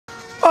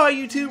Hi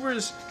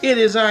YouTubers, it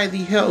is I,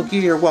 the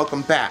Hellgear.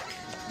 Welcome back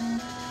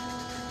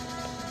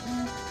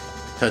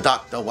to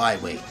Dr.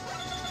 Wyway.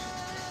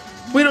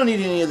 We don't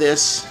need any of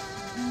this.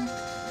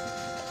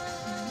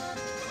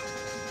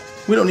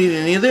 We don't need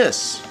any of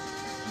this.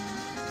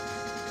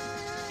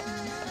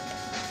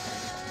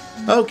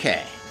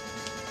 Okay.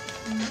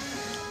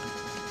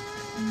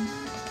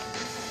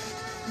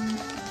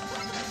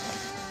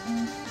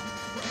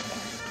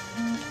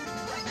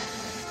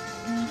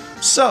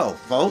 So,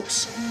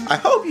 folks, I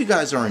hope you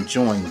guys are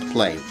enjoying the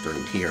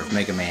playthrough here of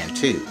Mega Man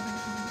 2.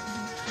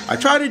 I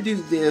try to do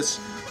this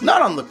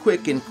not on the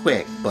quick and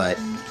quick, but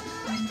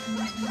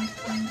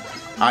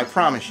I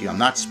promise you, I'm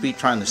not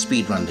trying to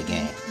speedrun the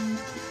game.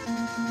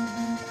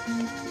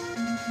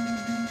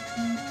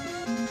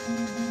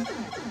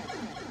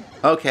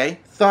 Okay,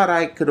 thought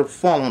I could have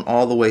fallen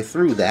all the way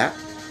through that.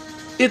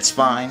 It's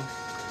fine.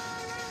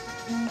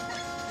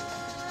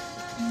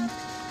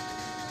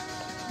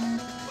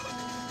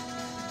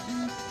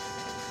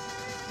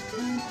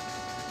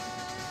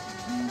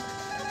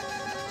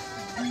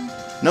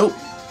 Nope,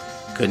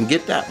 couldn't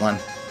get that one.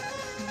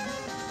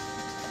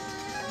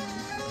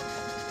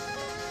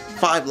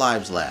 5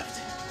 lives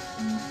left.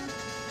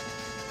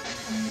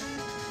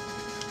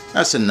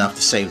 That's enough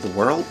to save the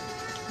world.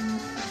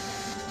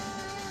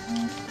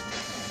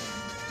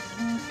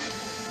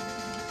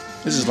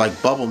 This is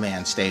like Bubble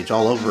Man stage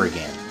all over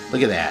again.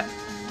 Look at that.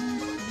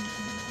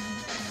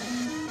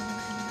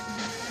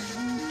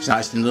 It's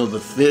nice to know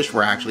the fish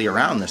were actually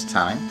around this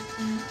time.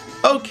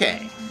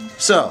 Okay,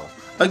 so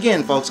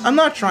again, folks, I'm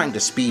not trying to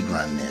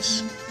speedrun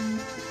this.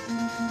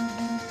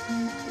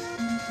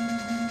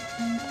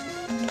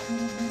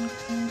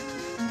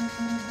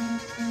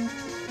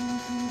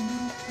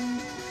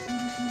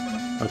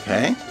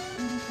 Okay.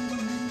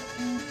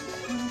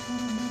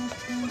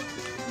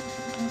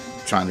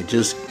 Trying to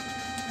just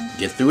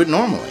get through it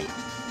normally.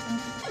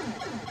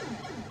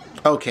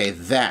 Okay,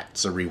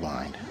 that's a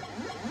rewind.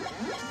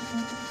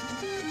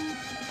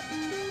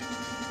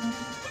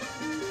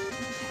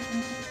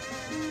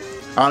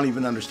 I don't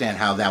even understand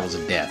how that was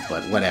a death,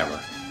 but whatever.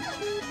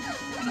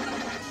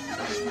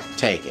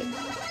 Take it.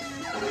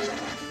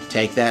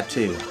 Take that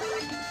too.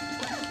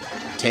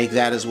 Take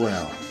that as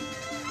well.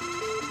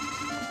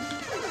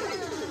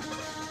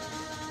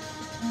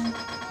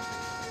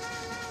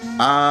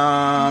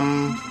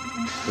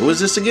 Who is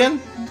this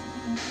again?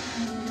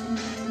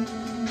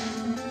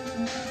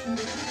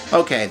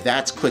 Okay,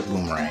 that's Quick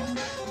Boomerang.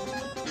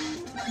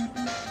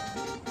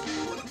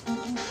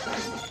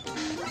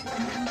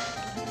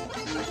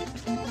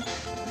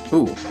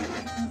 Ooh,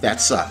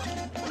 that sucked.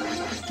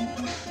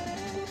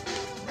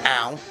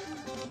 Ow.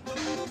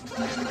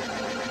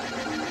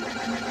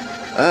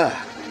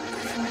 Ugh.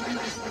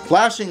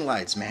 Flashing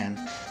lights, man.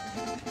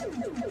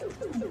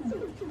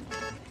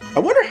 I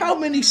wonder how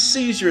many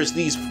seizures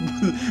these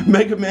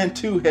Mega Man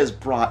 2 has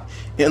brought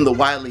in the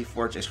Wily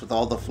Fortress with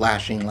all the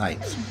flashing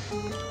lights.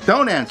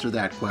 Don't answer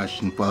that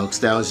question, folks.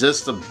 That was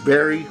just a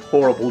very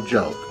horrible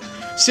joke.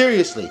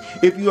 Seriously,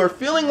 if you are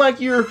feeling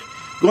like you're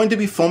going to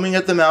be foaming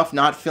at the mouth,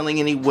 not feeling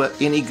any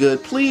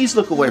good, please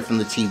look away from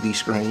the TV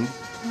screen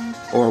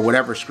or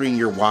whatever screen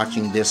you're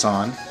watching this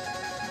on.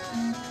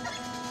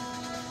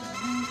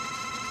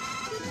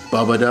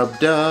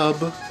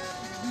 Bubba-dub-dub.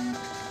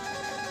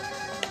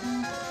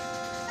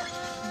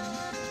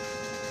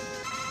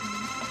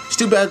 It's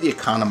too bad the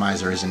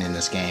economizer isn't in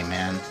this game,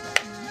 man.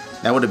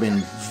 That would have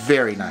been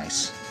very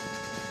nice.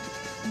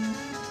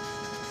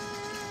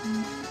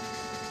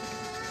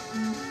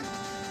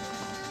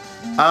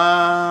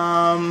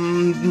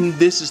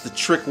 This is the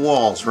trick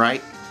walls,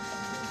 right?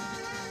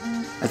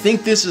 I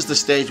think this is the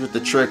stage with the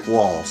trick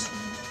walls.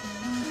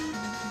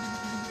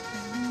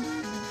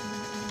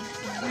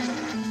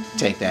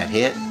 Take that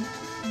hit.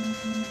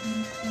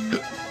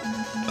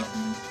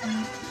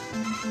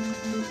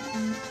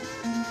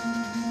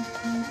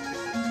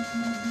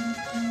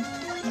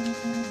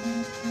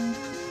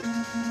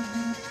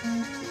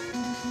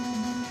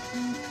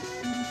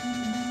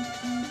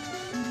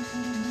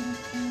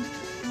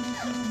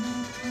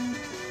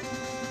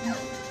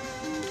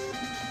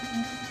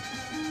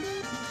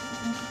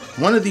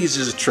 One of these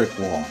is a trick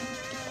wall.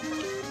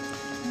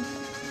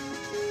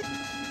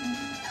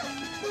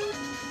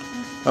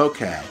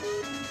 Okay.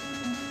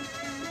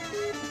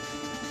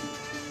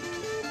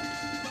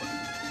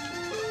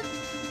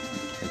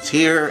 It's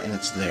here and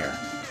it's there.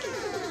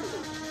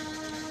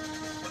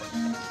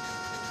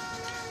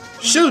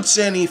 Shoots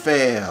and he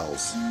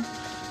fails.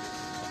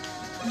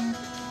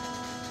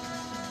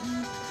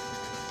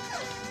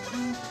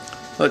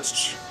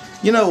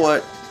 You know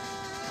what?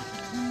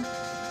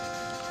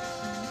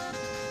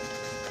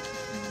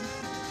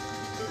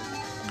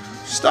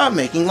 Stop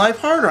making life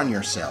hard on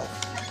yourself.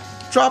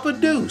 Drop a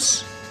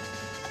deuce.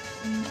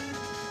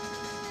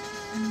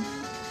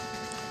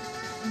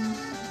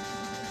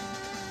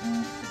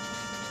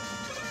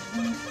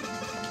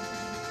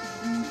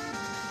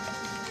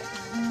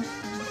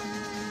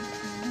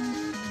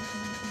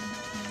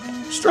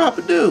 Just drop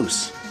a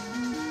deuce.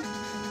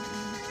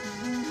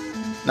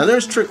 Now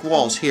there's trick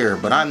walls here,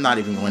 but I'm not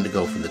even going to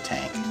go for the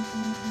tank.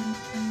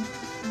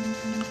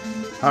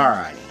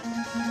 Alrighty.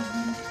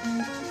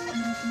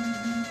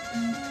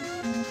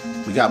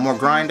 We got more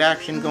grind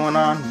action going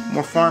on?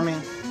 More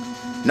farming?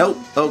 Nope.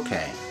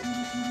 Okay.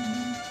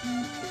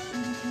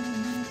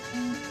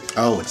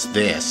 Oh, it's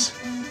this.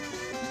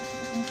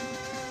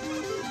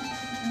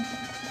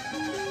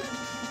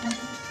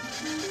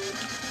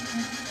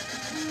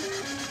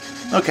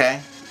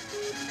 Okay.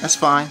 That's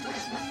fine.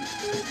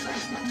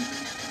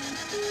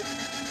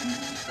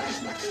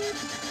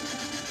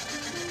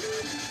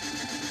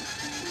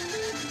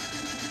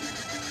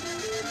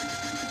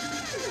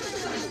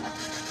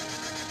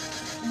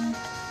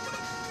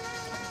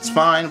 It's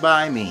fine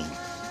by me.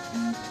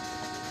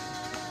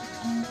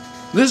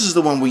 This is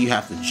the one where you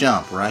have to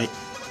jump, right?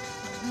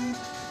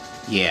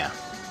 Yeah.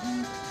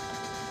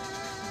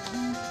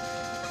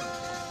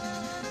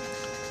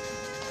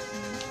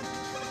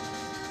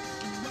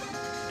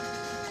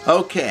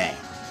 Okay.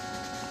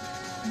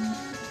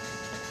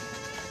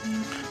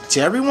 To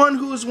everyone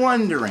who is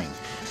wondering,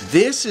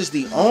 this is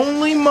the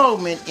only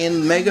moment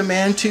in Mega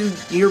Man 2,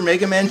 your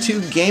Mega Man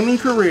 2 gaming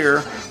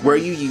career where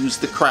you use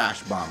the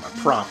Crash Bomber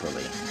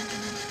properly.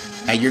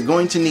 And you're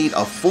going to need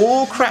a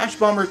full Crash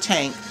Bomber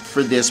tank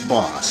for this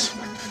boss.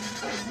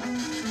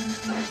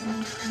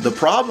 The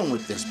problem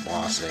with this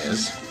boss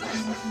is,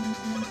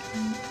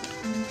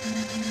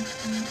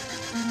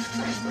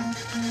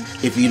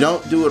 if you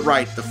don't do it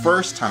right the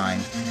first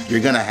time, you're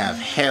going to have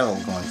hell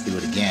going through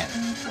it again.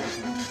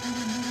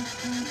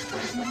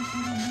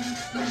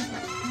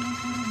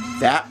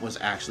 That was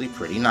actually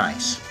pretty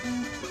nice.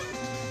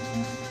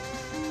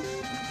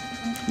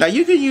 Now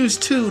you can use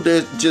 2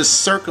 to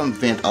just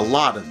circumvent a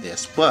lot of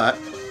this, but...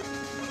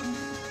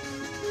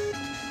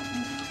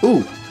 Ooh,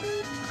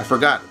 I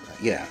forgot.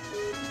 Yeah.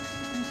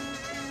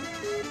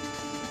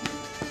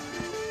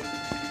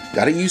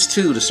 Gotta use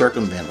 2 to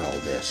circumvent all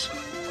this.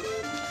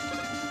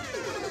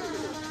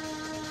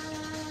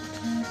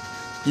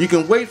 You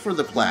can wait for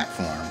the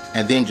platform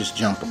and then just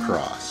jump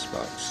across,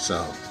 folks.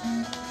 So,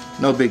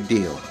 no big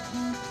deal.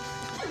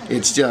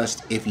 It's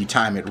just, if you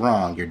time it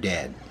wrong, you're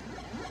dead.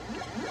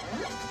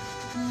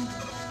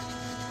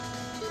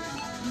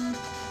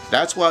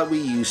 That's why we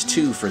use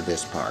 2 for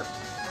this part.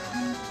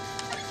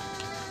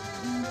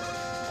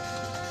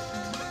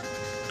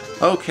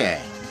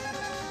 Okay.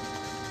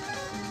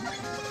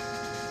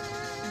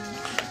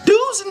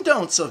 Do's and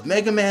don'ts of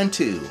Mega Man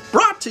 2,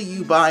 brought to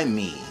you by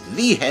me,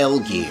 the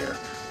Hellgear.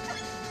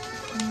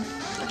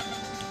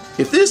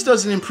 If this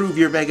doesn't improve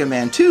your Mega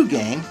Man 2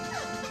 game,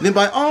 then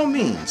by all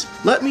means,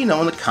 let me know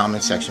in the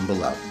comment section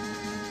below.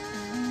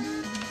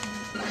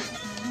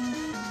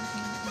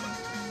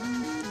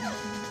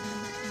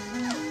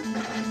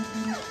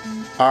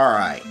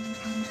 Alright.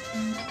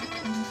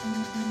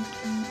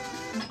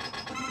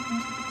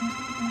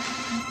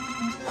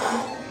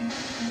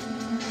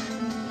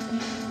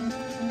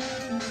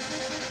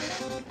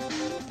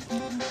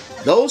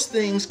 Those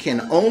things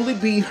can only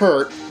be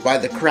hurt by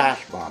the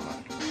Crash Bomber.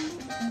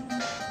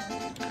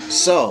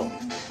 So,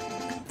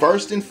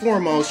 first and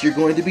foremost, you're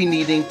going to be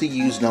needing to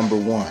use number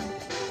 1.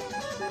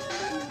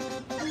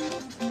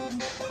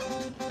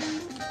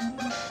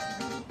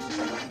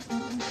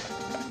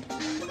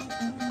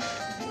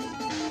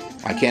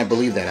 I can't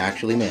believe that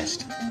actually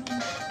missed.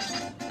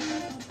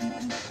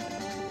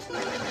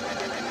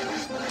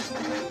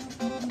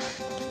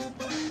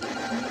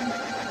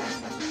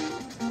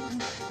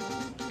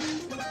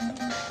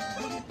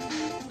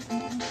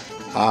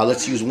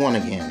 Let's use 1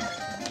 again.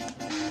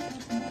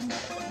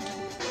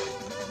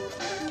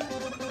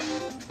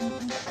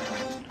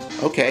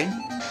 Okay.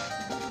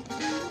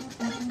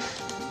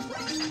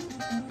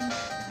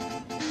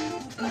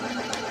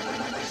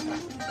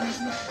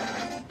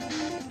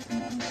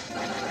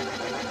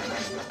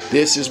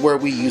 This is where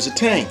we use a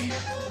tank.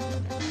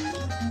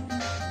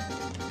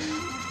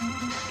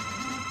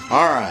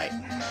 Alright.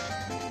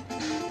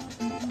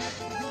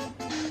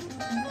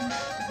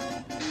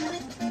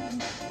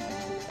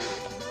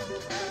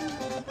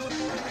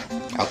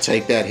 I'll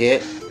take that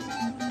hit.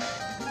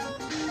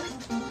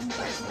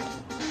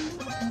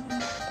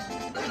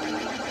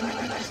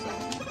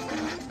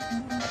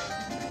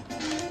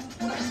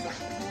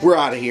 We're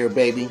out of here,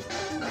 baby.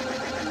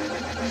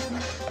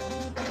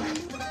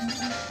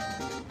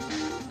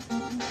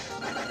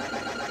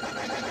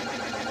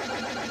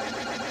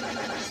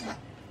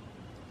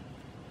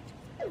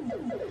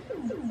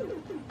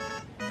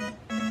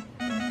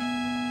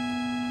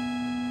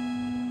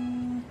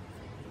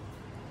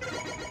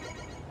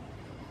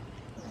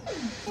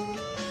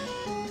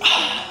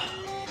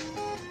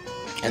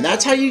 And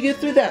that's how you get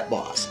through that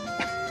boss.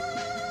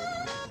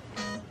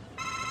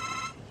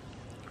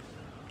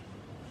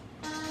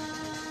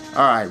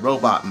 Alright,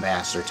 Robot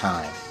Master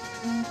time.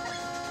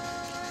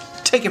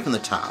 Take it from the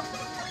top.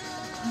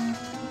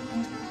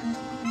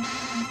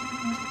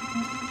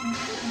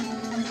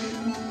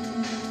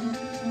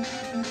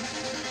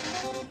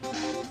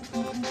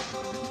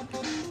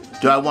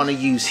 Do I want to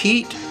use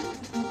heat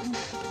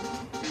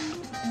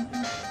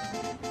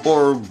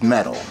or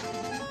metal?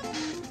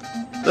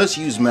 Let's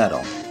use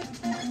metal.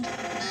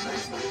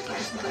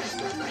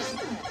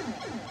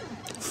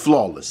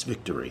 Flawless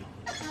victory.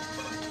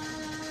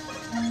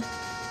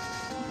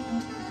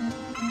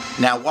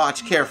 Now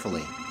watch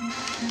carefully.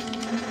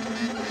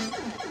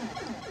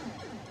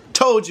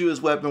 Told you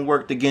his weapon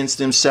worked against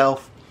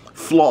himself.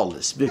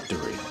 Flawless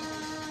victory.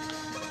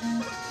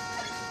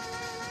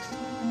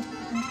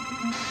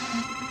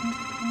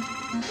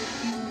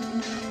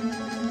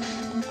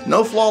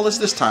 No flawless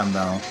this time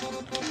though.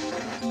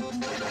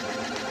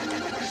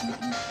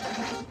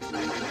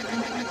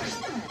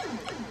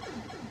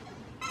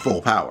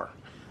 Full power.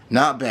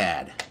 Not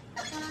bad.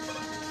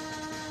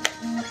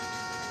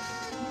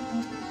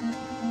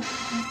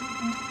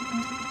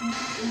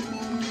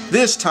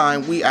 This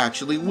time we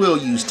actually will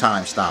use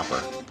Time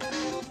Stopper.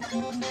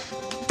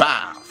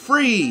 Bow!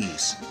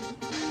 Freeze!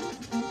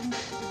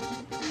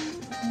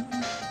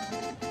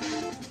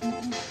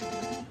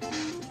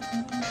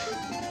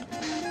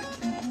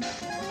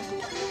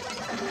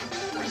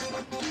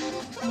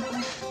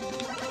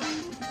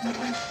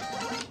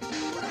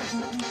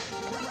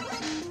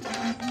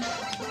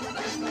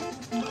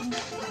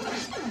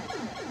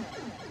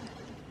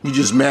 You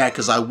just mad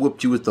because I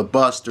whooped you with the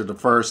Buster the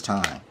first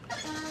time.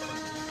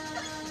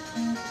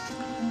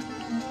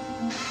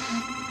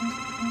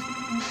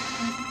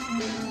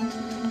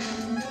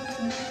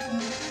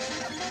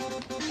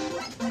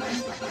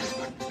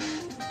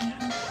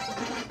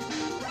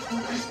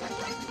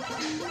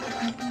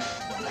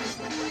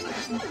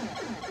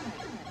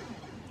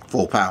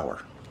 Full power.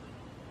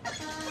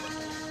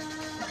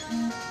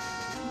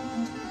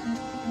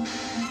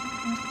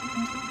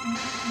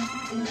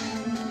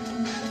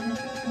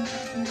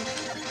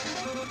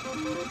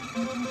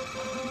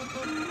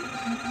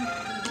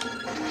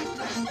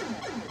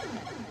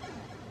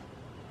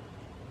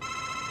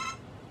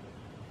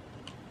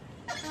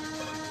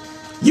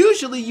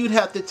 Usually you'd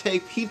have to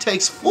take, he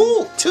takes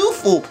two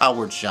full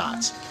powered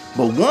shots,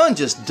 but one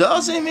just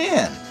does him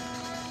in.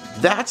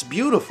 That's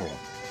beautiful.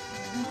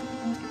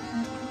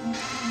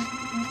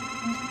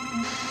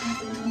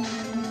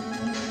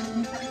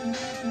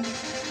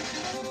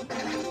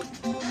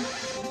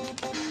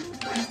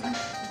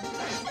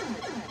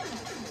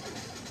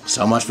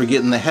 So much for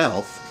getting the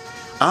health.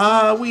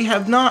 We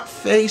have not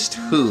faced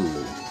who?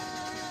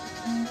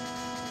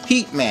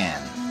 Heat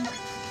Man.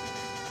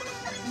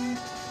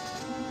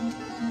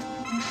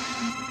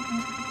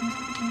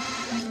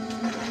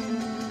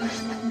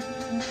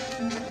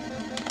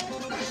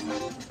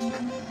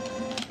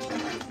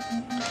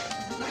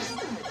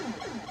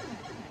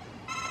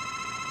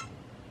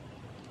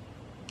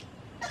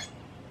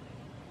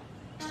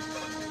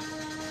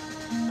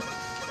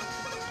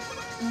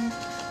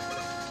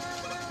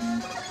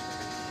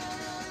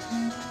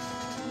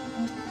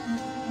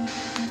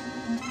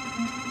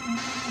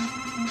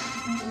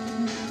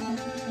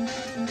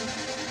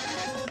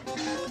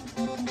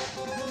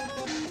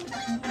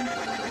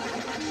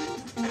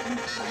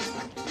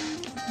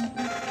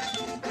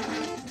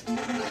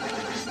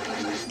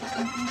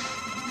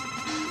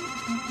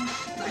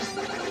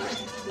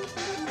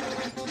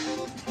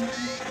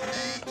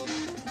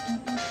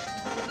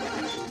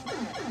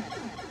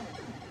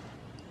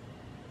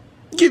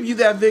 Give you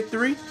that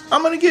victory.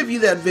 I'm gonna give you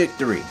that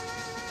victory.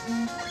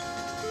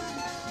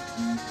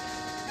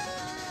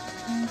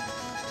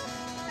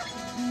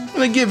 I'm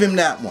gonna give him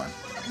that one.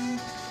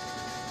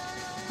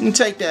 You can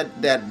take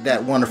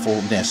that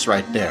wonderfulness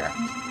right there.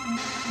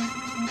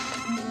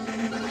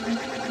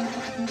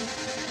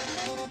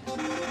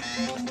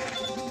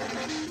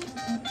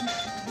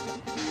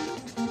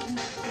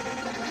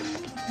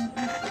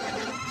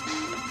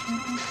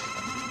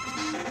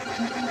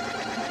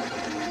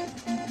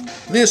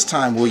 This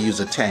time we'll use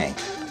a tank.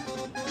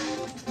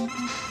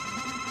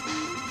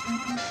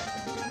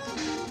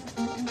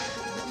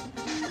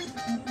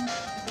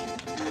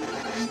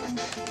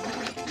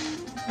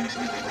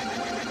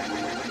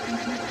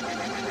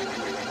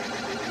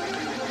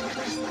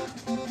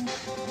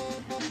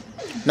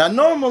 Now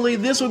normally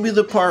this would be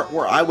the part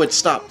where I would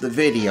stop the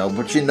video,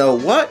 but you know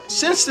what?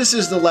 Since this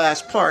is the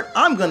last part,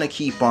 I'm gonna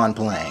keep on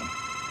playing.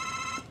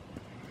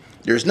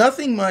 There's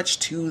nothing much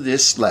to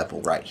this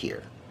level right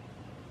here.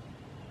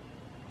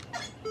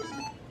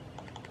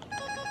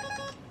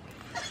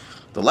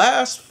 The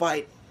last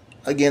fight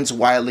against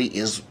Wily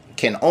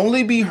can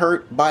only be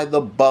hurt by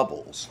the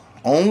bubbles.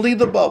 Only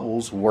the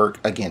bubbles work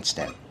against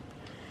him.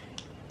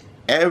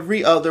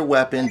 Every other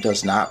weapon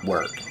does not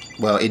work.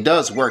 Well, it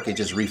does work, it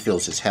just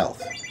refills his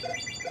health.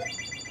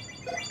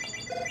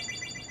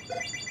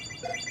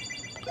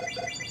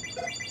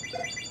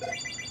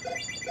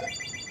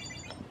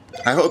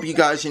 I hope you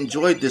guys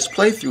enjoyed this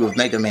playthrough of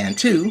Mega Man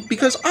 2,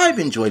 because I've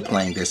enjoyed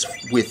playing this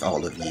with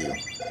all of you.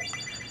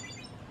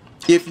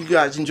 If you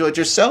guys enjoyed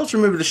yourselves,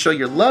 remember to show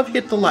your love,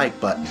 hit the like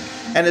button.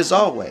 And as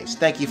always,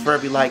 thank you for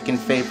every like and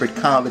favorite,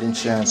 comment and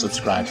share and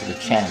subscribe to the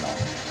channel.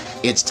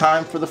 It's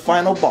time for the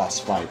final boss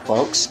fight,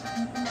 folks.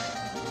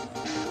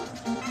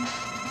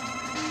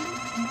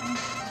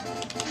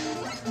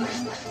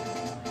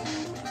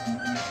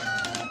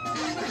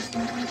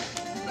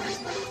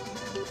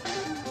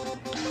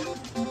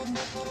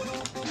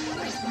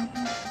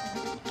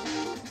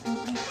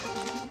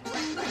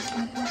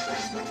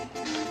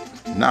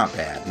 Not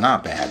bad,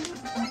 not bad.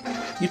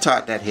 You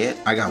taught that hit.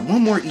 I got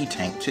one more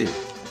E-Tank too.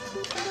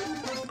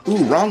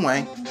 Ooh, wrong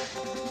way.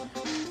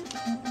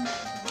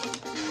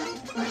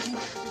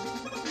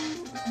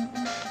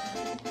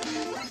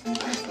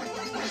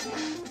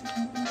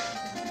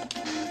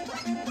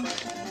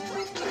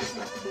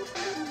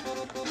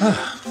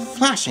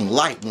 Flashing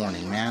light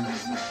warning, man.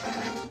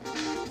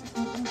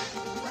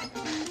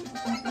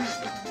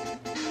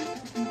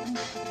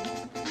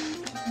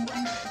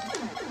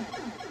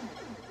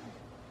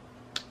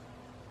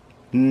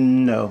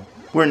 No,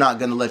 we're not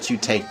gonna let you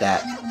take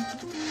that.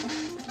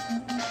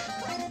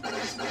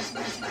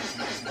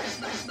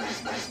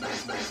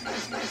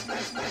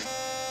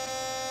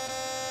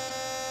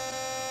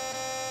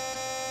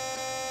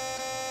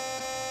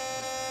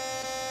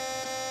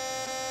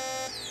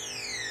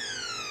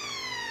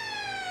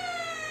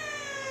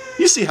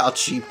 You see how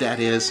cheap that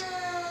is?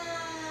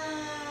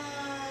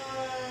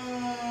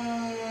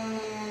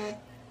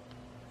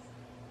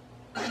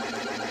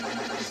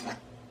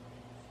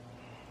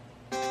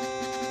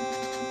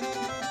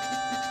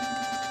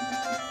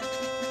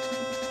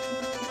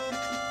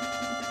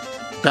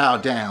 Bow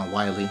down,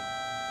 Wily.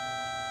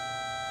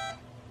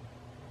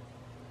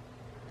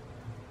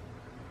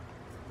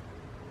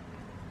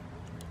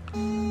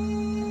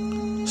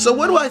 So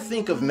what do I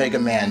think of Mega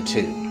Man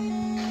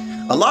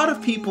 2? A lot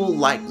of people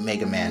like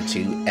Mega Man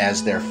 2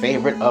 as their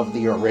favorite of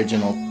the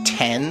original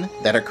 10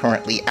 that are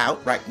currently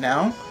out right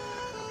now.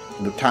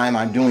 The time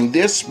I'm doing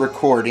this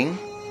recording,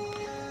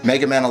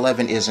 Mega Man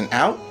 11 isn't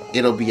out.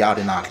 It'll be out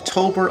in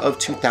October of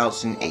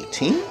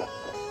 2018.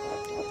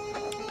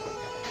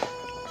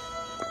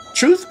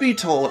 Truth be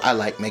told, I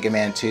like Mega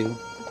Man 2.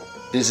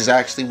 This is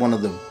actually one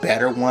of the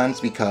better ones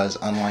because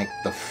unlike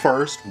the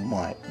first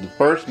one, the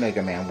first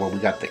Mega Man where we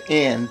got the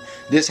end,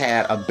 this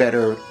had a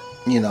better,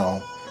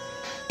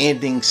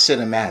 ending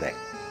cinematic.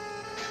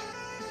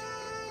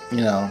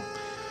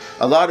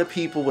 A lot of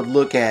people would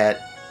look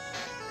at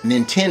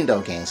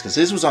Nintendo games, because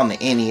this was on the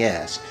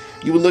NES.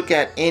 You would look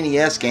at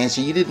NES games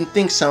and you didn't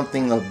think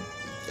something of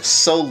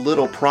so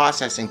little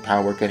processing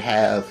power could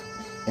have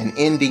an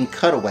ending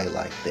cutaway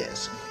like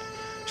this.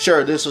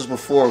 Sure, this was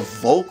before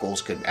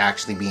vocals could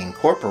actually be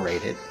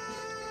incorporated,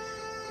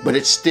 but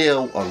it's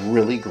still a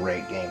really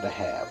great game to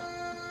have.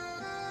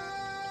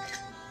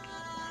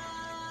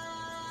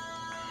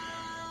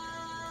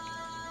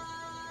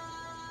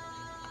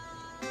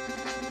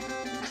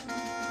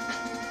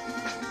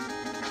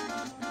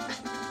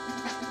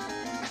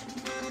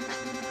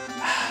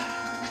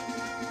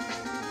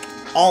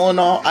 All in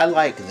all, I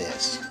like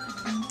this.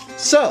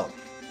 So,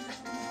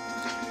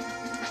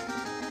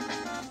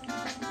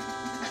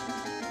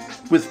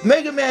 with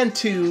Mega Man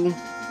 2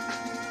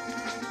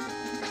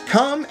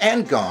 come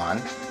and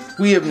gone,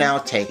 we have now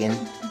taken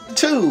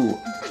 2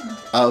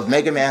 of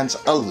Mega Man's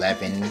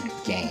 11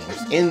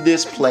 games in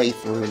this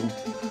playthrough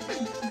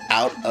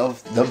out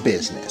of the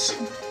business.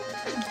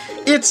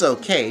 It's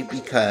okay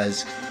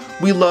because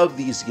we love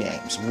these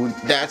games.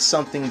 That's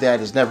something that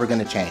is never going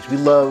to change. We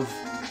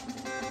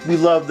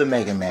love the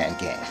Mega Man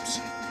games.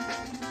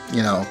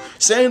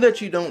 Saying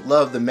that you don't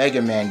love the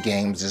Mega Man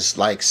games is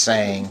like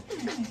saying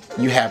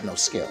you have no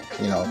skill.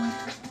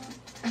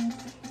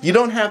 You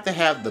don't have to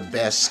have the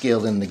best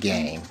skill in the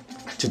game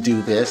to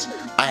do this.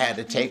 I had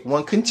to take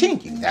one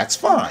continue. That's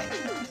fine.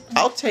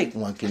 I'll take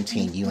one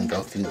continue and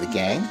go through the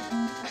game.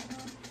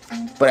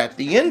 But at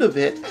the end of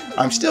it,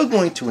 I'm still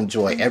going to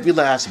enjoy every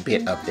last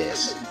bit of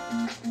this.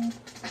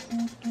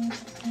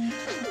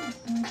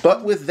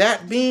 But with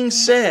that being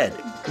said,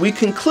 we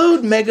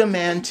conclude Mega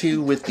Man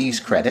 2 with these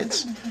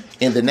credits.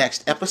 In the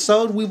next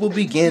episode, we will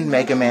begin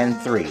Mega Man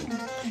 3.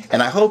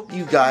 And I hope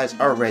you guys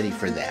are ready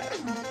for that.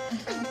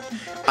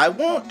 I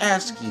won't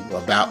ask you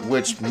about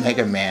which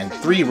Mega Man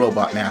 3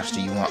 Robot Master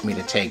you want me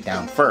to take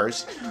down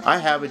first. I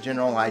have a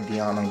general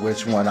idea on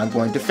which one I'm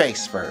going to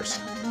face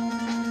first.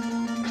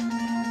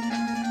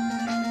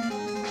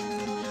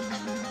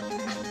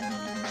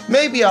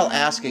 Maybe I'll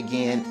ask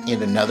again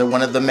in another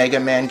one of the Mega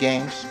Man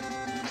games.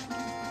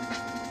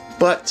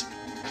 But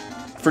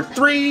for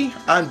 3,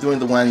 I'm doing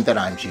the one that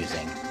I'm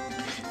choosing.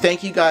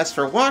 Thank you guys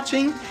for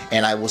watching,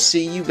 and I will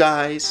see you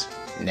guys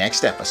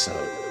next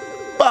episode.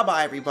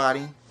 Bye-bye,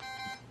 everybody.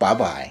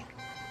 Bye-bye.